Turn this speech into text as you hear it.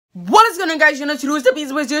What's going on, guys? You know, today's the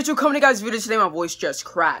PS4 coming to guys video today. My voice just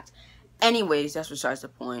cracked. Anyways, that's besides the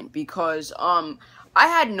point, because I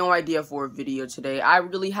had no idea for a video today. I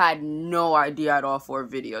really had no idea at all for a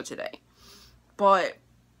video today. But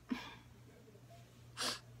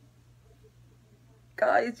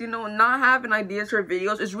guys, you know, not having ideas for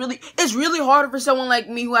videos is really hard for someone like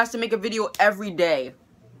me who has to make a video every day.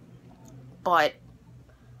 But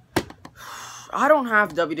I don't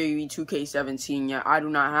have WWE2K17 yet. I do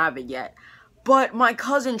not have it yet. But my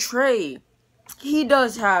cousin Trey, he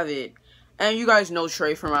does have it. And you guys know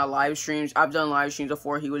Trey from my live streams. I've done live streams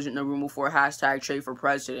before. He was in the room before. Hashtag Trey for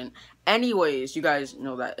president. Anyways, you guys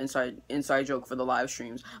know that inside joke for the live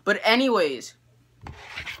streams. But anyways,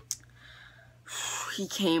 he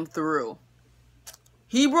came through.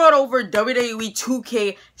 He brought over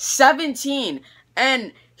WWE2K17.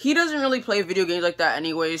 And he doesn't really play video games like that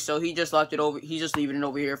anyway, so he just left it over. He's just leaving it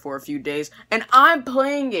over here for a few days, and I'm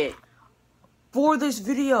playing it for this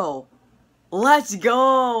video. Let's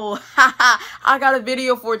go! I got a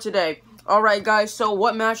video for today. All right, guys. So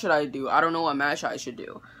what match should I do? I don't know what match I should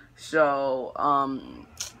do. So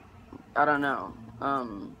I don't know.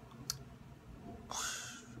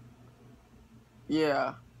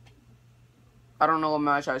 Yeah. I don't know what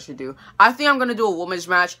match I should do. I think I'm gonna do a women's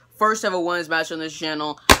match. First ever women's match on this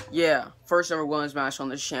channel. Yeah, first ever women's match on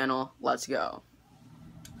this channel. Let's go.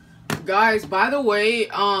 Guys, by the way,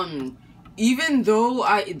 even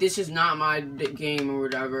though this is not my game or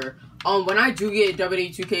whatever, when I do get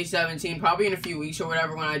WWE2K17, probably in a few weeks or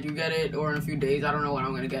whatever, when I do get it, or in a few days, I don't know when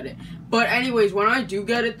I'm gonna get it. But anyways, when I do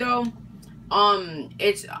get it though,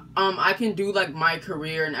 I can do like my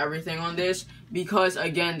career and everything on this, because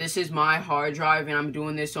again, this is my hard drive and I'm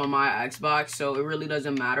doing this on my Xbox, so it really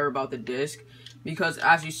doesn't matter about the disc, because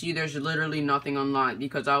as you see, there's literally nothing unlocked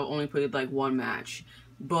because I only played like one match.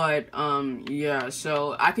 But yeah,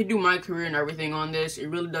 so I could do my career and everything on this. It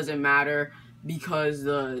really doesn't matter because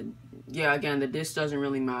again, the disc doesn't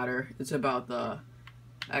really matter. It's about the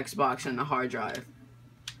Xbox and the hard drive.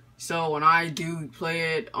 So when I do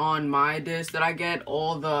play it on my disc that I get,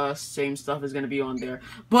 all the same stuff is going to be on there.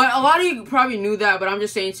 But a lot of you probably knew that, but I'm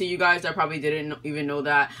just saying to you guys that probably didn't even know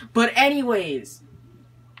that. But anyways,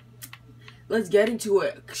 let's get into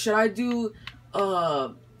it. Should I do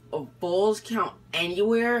a balls count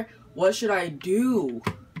anywhere? What should I do?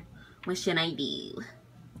 What should I do?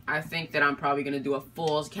 I think that I'm probably going to do a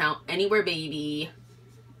balls count anywhere, baby.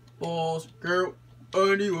 Balls count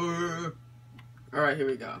anywhere. Alright, here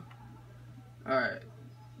we go. Alright.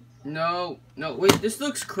 No, wait, this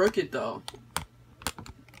looks crooked though.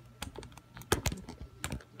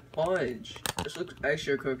 Fudge. This looks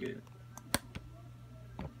extra crooked.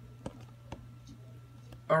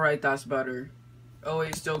 Alright, that's better. Oh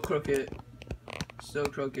wait, still crooked. Still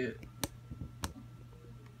crooked.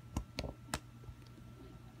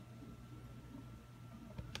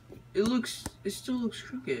 It still looks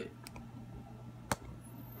crooked.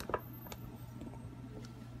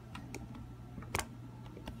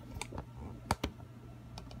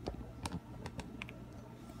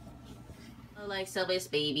 Alexa Bliss,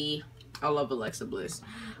 baby. I love Alexa Bliss.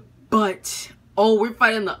 But oh,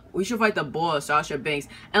 we should fight the boss, Sasha Banks.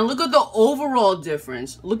 And look at the overall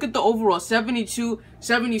difference. Look at the overall 72,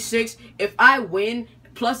 76. If I win,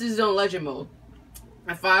 plus this is on legend mode.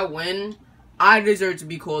 If I win, I deserve to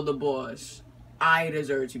be called the boss. I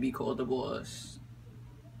deserve to be called the boss.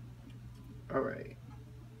 Alright.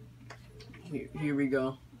 Here we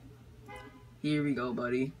go. Here we go,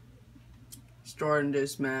 buddy. Starting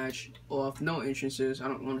this match off. No entrances. I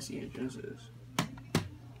don't want to see entrances.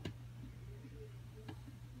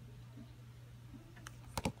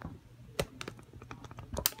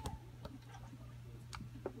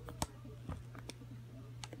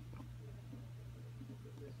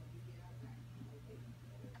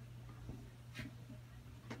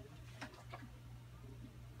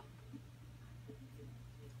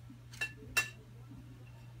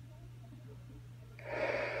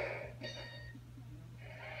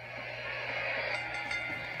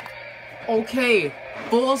 Okay,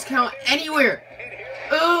 balls count anywhere.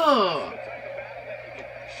 Ugh.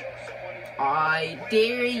 I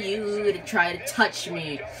dare you to try to touch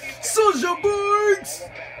me, Sasha Banks.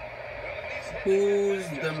 Who's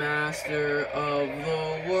the master of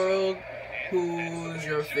the world? Who's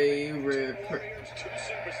your favorite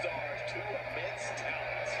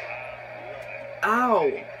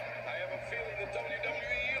Ow.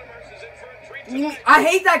 I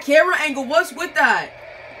hate that camera angle. What's with that?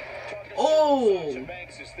 Oh,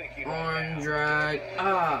 arm drag.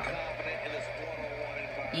 Ah.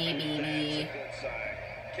 Yeah, baby.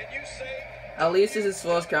 At least this is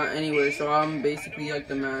slowest count anyway, so I'm basically like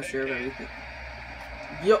the master of everything.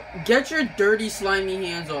 Yo, get your dirty, slimy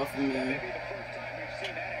hands off of me.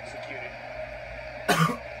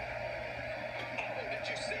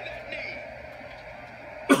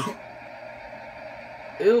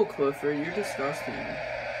 Ew, Clifford, you're disgusting.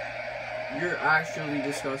 You're actually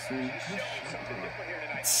disgusting.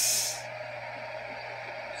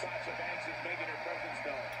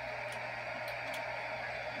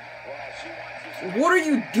 What are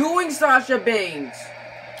you doing, Sasha Banks?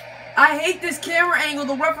 I hate this camera angle.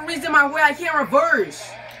 The referee's in my way. I can't reverse.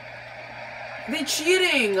 They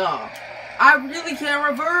cheating. I really can't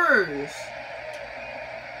reverse.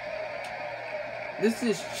 This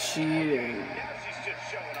is cheating.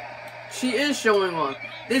 She is showing off.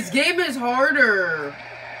 This game is harder.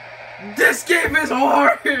 This game is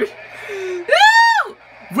hard. No!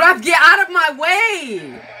 Ref, get out of my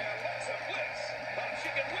way.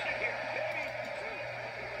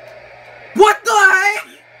 What the heck?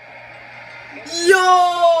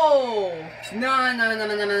 Yo! No.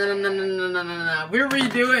 We're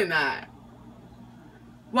redoing that.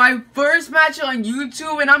 My first match on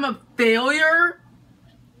YouTube and I'm a failure?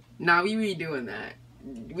 Nah, we redoing that.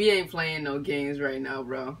 We ain't playing no games right now,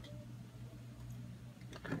 bro.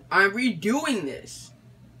 I'm redoing this.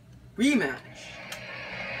 Rematch.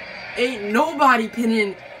 Ain't nobody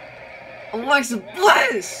pinning Alexa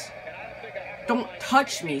Bliss. Don't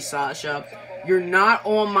touch me, Sasha. You're not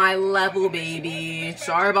on my level, baby.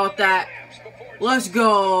 Sorry about that. Let's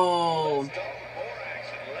go.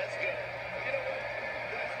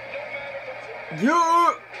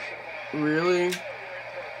 Yeah. Really?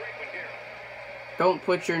 Don't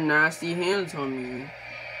put your nasty hands on me.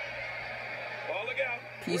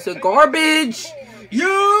 Piece of garbage.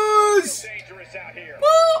 Yes.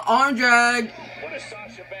 Woo, arm drag.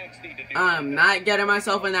 I'm not getting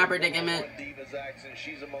myself in that predicament.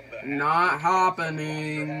 Not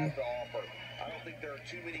happening.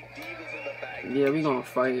 Yeah, we gonna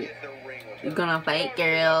fight. We gonna fight,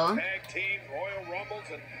 girl.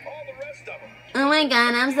 Oh my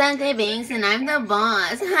god, I'm Sasha Banks and I'm the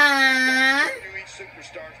boss, huh?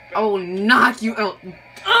 I will knock you out.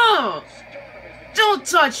 Don't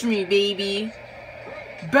touch me, baby.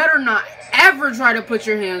 Better not ever try to put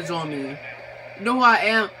your hands on me. You know who I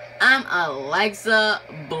am? I'm Alexa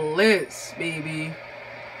Bliss, baby.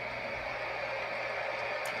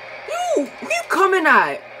 Who you coming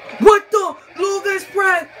at? What the? Lucas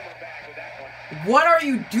Pratt? What are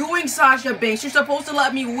you doing, Sasha Banks? You're supposed to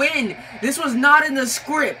let me win. This was not in the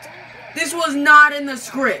script. This was not in the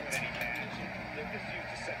script.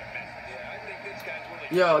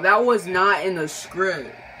 Yo, that was not in the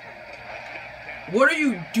script. What are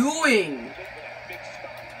you doing?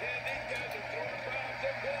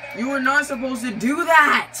 You were not supposed to do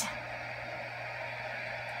that.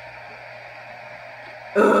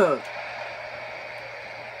 Ugh.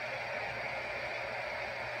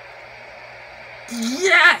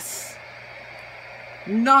 Yes!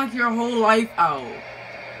 Knock your whole life out.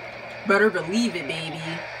 Better believe it, baby.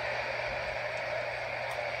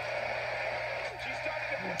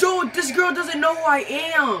 Dude, this girl doesn't know who I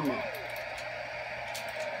am.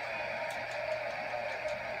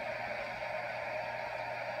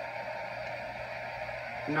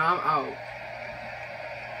 Now I'm out.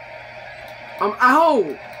 I'm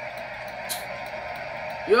out.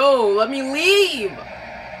 Yo, let me leave.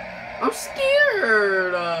 I'm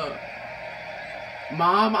scared.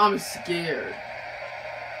 Mom, I'm scared.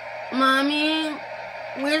 Mommy,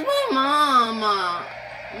 where's my mom?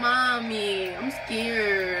 Mommy, I'm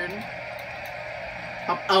scared.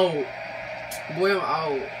 I'm out. Boy, I'm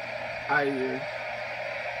out. Out of here.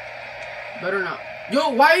 Better not. Yo,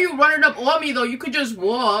 why are you running up on me, though? You could just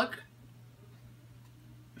walk.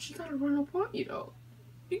 She gotta run up on you, though.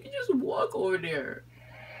 You can just walk over there.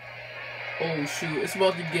 Oh, shoot. It's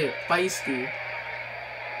about to get feisty.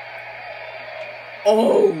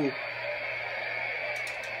 Oh.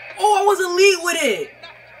 Oh, I was elite with it.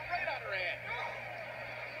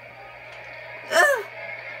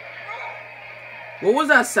 What was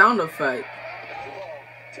that sound effect?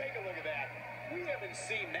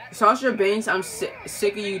 Sasha Banks, I'm sick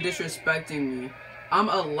of you disrespecting me. I'm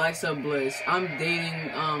Alexa Bliss. I'm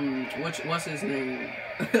dating, what's his name?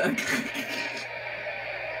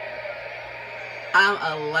 I'm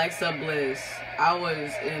Alexa Bliss. I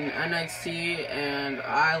was in NXT and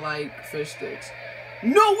I like fish sticks.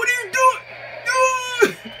 No, what are you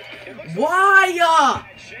doing? Why?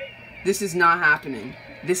 This is not happening.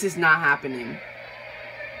 This is not happening.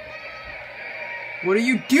 What are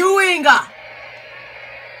you doing?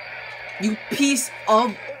 You piece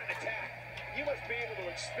of...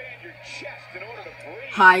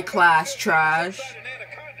 High class trash.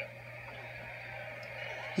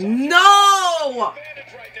 No!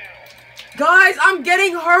 Guys, I'm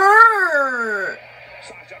getting hurt!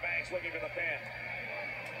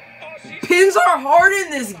 Pins are hard in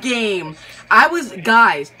this game.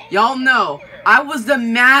 Guys, y'all know, I was the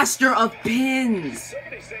master of pins.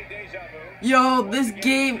 Yo, this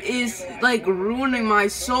game is, like, ruining my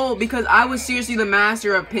soul because I was seriously the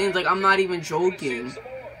master of pins. Like, I'm not even joking.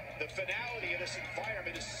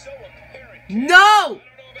 No!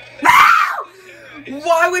 No!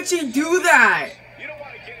 Why would she do that?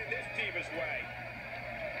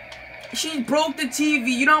 She broke the TV.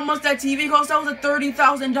 You know how much that TV cost? That was a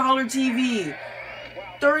 $30,000 TV.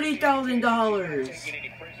 $30,000.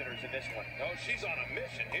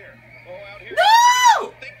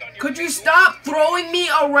 No! Could you stop throwing me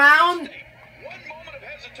around?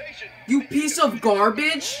 You piece of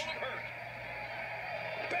garbage.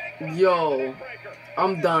 Yo,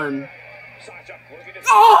 I'm done.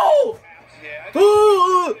 Oh!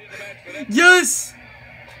 Oh! Yes!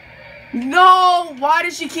 No! Why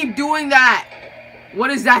does she keep doing that?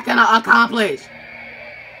 What is that gonna accomplish?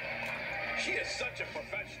 She is such a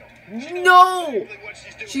professional. No!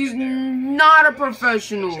 She's not a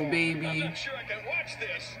professional, baby.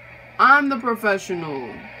 I'm the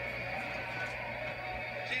professional.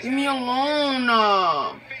 Leave me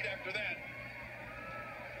alone.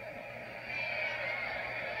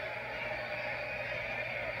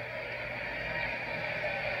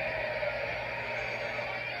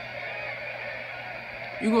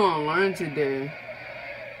 You gonna learn today.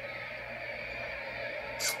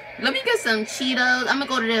 Let me get some Cheetos. I'm gonna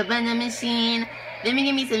go to the vending machine. Let me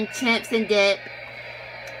give me some chips and dip.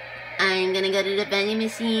 I'm gonna go to the vending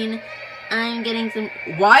machine. I'm getting some...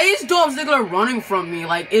 Why is Dolph Ziggler running from me?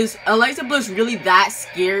 Like, is Alexa Bliss really that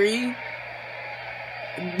scary?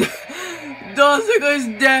 Dolph Ziggler's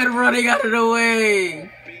dead running out of the way.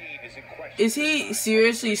 Is he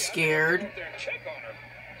seriously scared?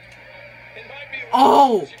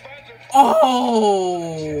 Oh!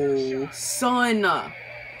 Oh! Son!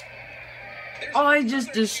 I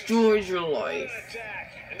just destroyed your life.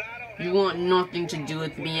 You want nothing to do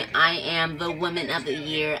with me. I am the woman of the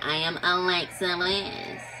year. I am Alexa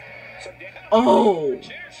Bliss. Oh!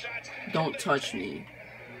 Don't touch me.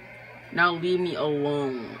 Now leave me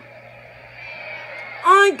alone.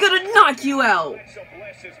 I'm gonna knock you out!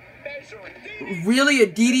 Really, a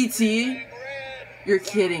DDT? You're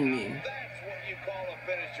kidding me.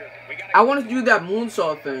 I want to do that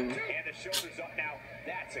moonsault thing.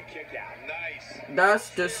 That's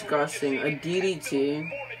disgusting. A DDT.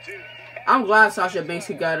 I'm glad Sasha Banks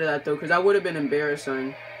got that though, because that would have been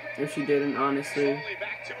embarrassing if she didn't, honestly.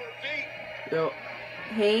 Yo.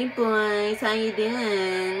 Hey boys, how you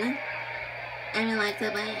doing? I'm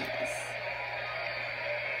Alexa Bliss.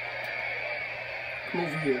 Come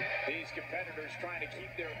over here.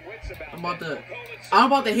 I'm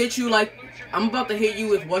about to hit you like I'm about to hit you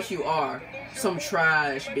with what you are. Some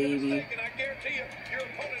trash, baby.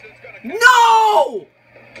 No!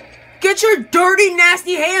 Get your dirty,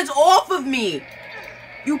 nasty hands off of me!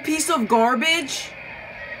 You piece of garbage!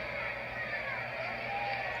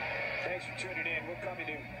 Thanks for tuning in. We're coming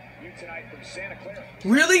to you tonight from Santa Clara.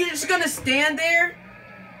 Really? You're just gonna stand there?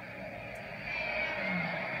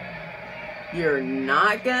 You're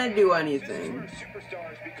not gonna do anything.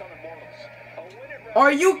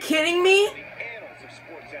 Are you kidding me?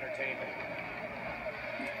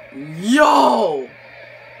 Yo!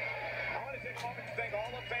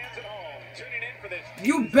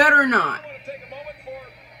 You better not.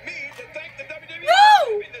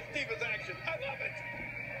 No!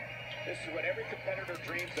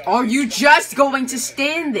 Are you just going to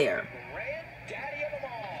stand there?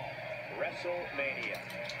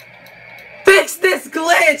 Fix this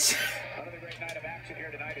glitch! Another great night of action here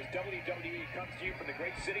tonight as WWE comes to you from the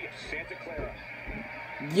great city of Santa Clara.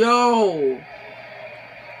 Yo!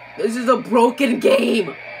 This is a broken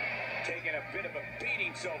game! Taking a bit of a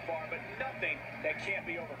beating so far, but nothing that can't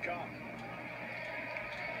be overcome.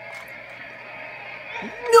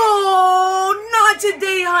 No! Not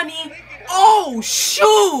today, honey! Oh,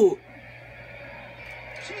 shoot!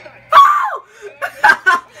 Oh!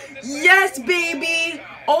 Yes, baby!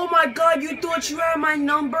 Oh my god, you thought you had my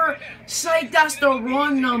number? Psych, that's the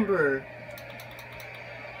wrong number.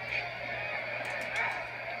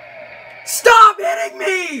 Stop hitting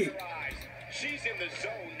me! She's in the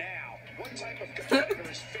zone now. What type of competitor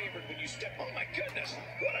is favored when you step? Oh my goodness,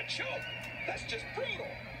 what a choke! That's just brutal.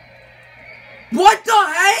 What the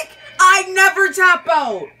heck? I never tap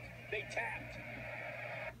out. They tapped.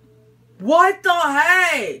 What the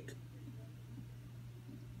heck?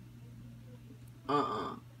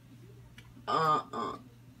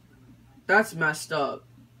 That's messed up.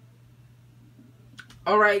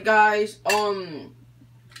 Alright, guys.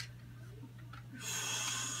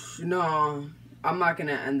 No, I'm not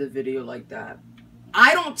gonna end the video like that.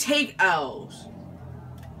 I don't take L's.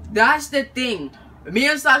 That's the thing. Me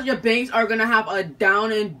and Sasha Banks are gonna have a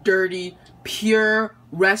down and dirty, pure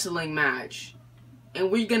wrestling match.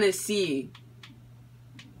 And we're gonna see.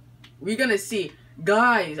 We're gonna see.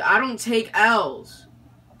 Guys, I don't take L's.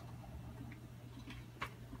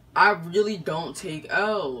 I really don't take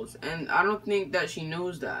L's. And I don't think that she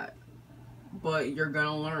knows that. But you're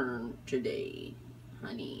gonna learn today,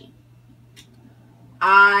 honey.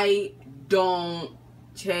 I don't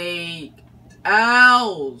take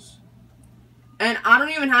L's. And I don't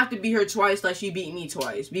even have to beat her twice like she beat me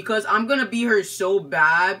twice. Because I'm gonna beat her so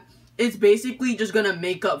bad, it's basically just gonna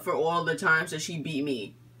make up for all the times that she beat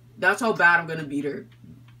me. That's how bad I'm gonna beat her.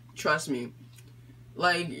 Trust me.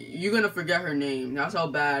 Like, you're gonna forget her name. That's how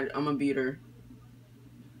bad I'm gonna beat her.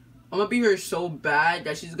 I'm gonna beat her so bad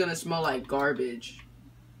that she's gonna smell like garbage.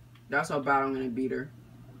 That's how bad I'm gonna beat her.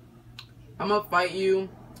 I'm gonna fight you.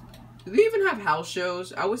 Do they even have house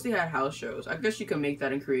shows? I wish they had house shows. I guess you can make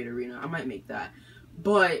that in Create Arena. I might make that.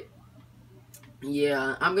 But,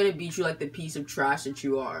 yeah, I'm gonna beat you like the piece of trash that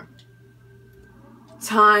you are.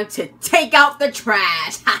 Time to take out the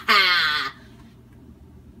trash! Haha!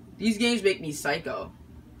 These games make me psycho.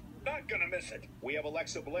 Not gonna miss it. We have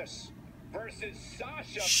Alexa Bliss versus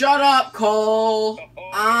Sasha. Shut up, Cole!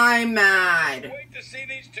 I'm mad. Wait to see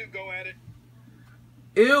these two go at it.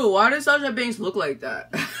 Ew, why does Sasha Banks look like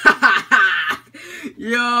that?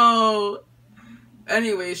 Yo!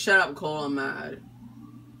 Anyways, shut up, Cole, I'm mad.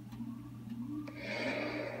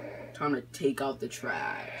 Time to take out the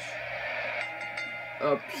trash.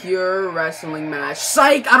 A pure wrestling match.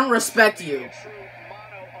 Psych! I don't respect you.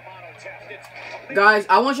 Guys,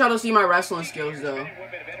 I want y'all to see my wrestling skills, though.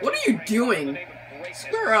 What are you doing?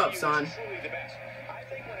 Square up, son.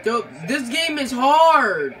 Yo, this game is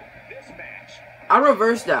hard. I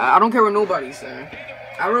reversed that. I don't care what nobody said.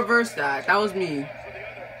 I reversed that. That was me.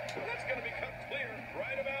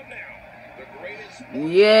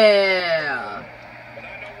 Yeah.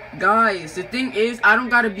 Guys, the thing is, I don't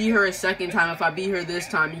gotta beat her a second time if I beat her this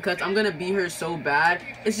time, because I'm gonna beat her so bad,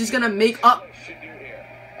 it's just gonna make up.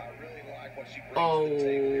 Oh,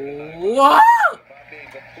 what?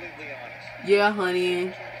 Yeah,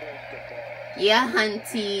 honey. Yeah,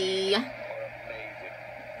 hunty.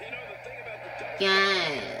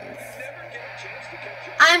 Yes.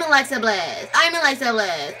 I'm Alexa Bliss. I'm Alexa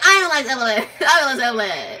Bliss. I'm Alexa Bliss. I'm Alexa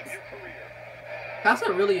Bliss. That's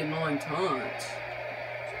a really annoying taunt.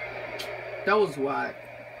 That was whack.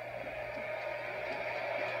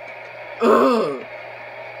 Ugh.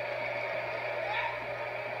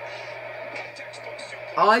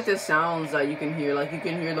 I like the sounds that you can hear. Like, you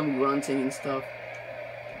can hear them grunting and stuff.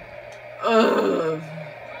 Ugh.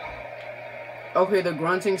 Okay, the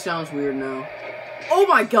grunting sounds weird now. Oh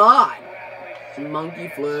my god! Monkey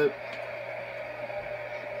flip.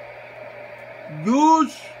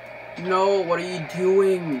 Goose! No, what are you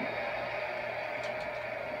doing?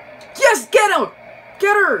 Yes, get him!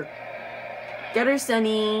 Get her! Get her,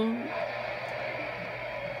 Sunny.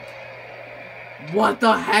 What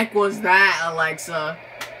the heck was that, Alexa?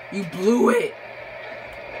 You blew it.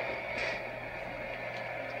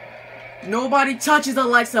 Nobody touches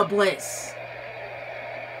Alexa Bliss.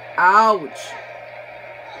 Ouch.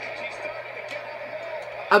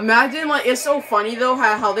 Imagine, like, it's so funny, though,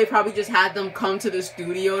 how they probably just had them come to the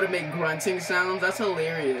studio to make grunting sounds. That's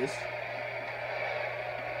hilarious.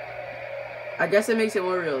 I guess it makes it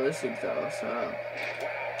more realistic, though, so.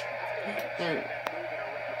 And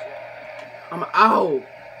I'm out.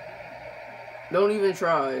 Don't even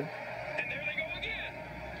try.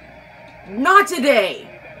 Not today.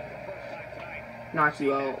 Knock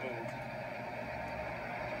you out.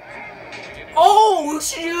 Oh,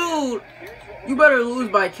 shoot. You better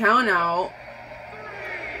lose by count out.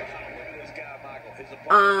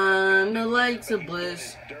 I'm Alexa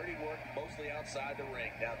Bliss.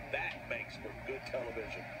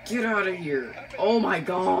 Get out of here. Oh my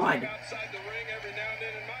god.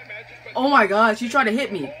 Oh my god, she tried to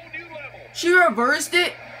hit me. She reversed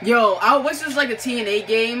it? Yo, I wish this was like a TNA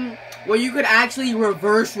game where you could actually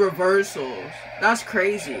reverse reversals. That's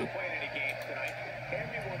crazy.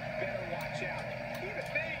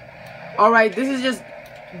 Alright, this is just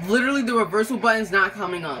literally the reversal button's not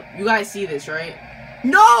coming up. You guys see this, right?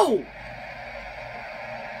 No!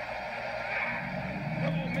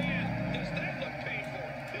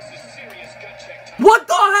 What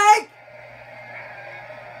the heck?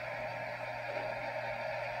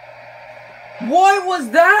 What?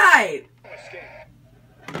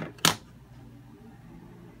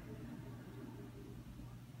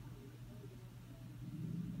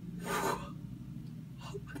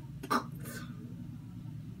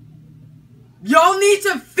 Y'all need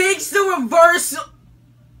to fix the reversal.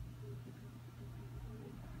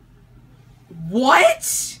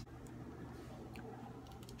 What?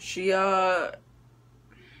 She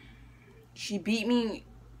beat me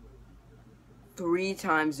 3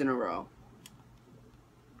 times in a row.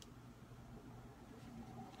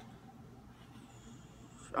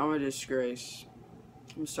 I'm a disgrace.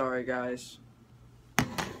 I'm sorry, guys.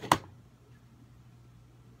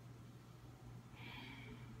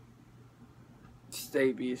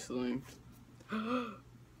 Stay beastly.